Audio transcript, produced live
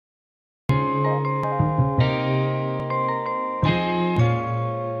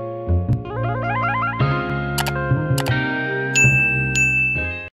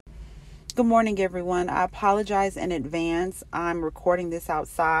Good morning, everyone. I apologize in advance. I'm recording this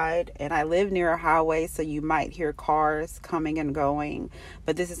outside and I live near a highway, so you might hear cars coming and going.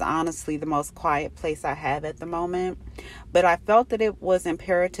 But this is honestly the most quiet place I have at the moment. But I felt that it was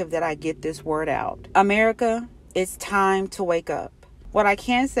imperative that I get this word out. America, it's time to wake up. What I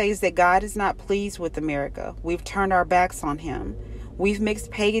can say is that God is not pleased with America. We've turned our backs on him. We've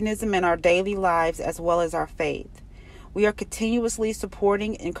mixed paganism in our daily lives as well as our faith. We are continuously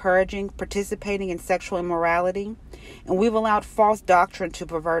supporting, encouraging, participating in sexual immorality, and we've allowed false doctrine to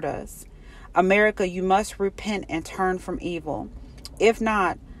pervert us. America, you must repent and turn from evil. If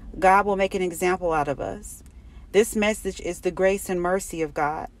not, God will make an example out of us. This message is the grace and mercy of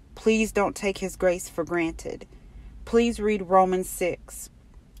God. Please don't take his grace for granted. Please read Romans 6.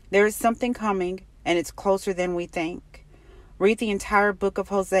 There is something coming, and it's closer than we think. Read the entire book of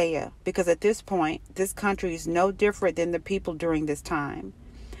Hosea, because at this point, this country is no different than the people during this time.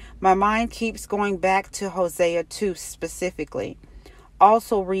 My mind keeps going back to Hosea 2 specifically.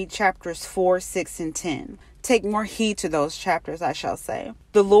 Also read chapters 4, 6, and 10. Take more heed to those chapters, I shall say.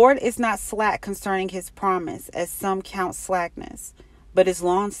 The Lord is not slack concerning his promise, as some count slackness, but is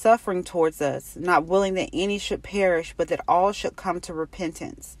long-suffering towards us, not willing that any should perish, but that all should come to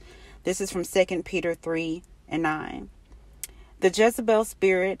repentance. This is from 2 Peter 3 and 9. The Jezebel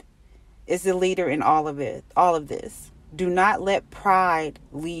spirit is the leader in all of this. Do not let pride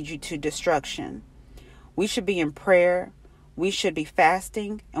lead you to destruction. We should be in prayer, we should be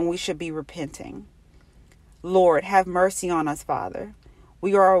fasting, and we should be repenting. Lord, have mercy on us, Father.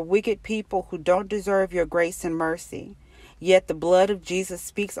 We are a wicked people who don't deserve your grace and mercy, yet the blood of Jesus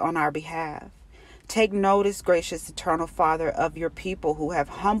speaks on our behalf. Take notice, gracious eternal Father, of your people who have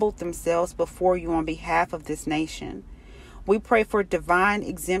humbled themselves before you on behalf of this nation. We pray for divine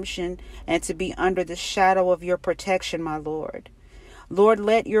exemption and to be under the shadow of your protection, my Lord. Lord,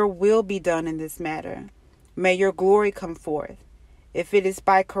 let your will be done in this matter. May your glory come forth. If it is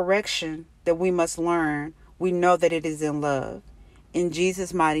by correction that we must learn, we know that it is in love. In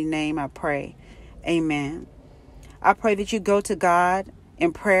Jesus' mighty name I pray. Amen. I pray that you go to God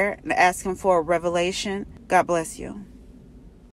in prayer and ask him for a revelation. God bless you.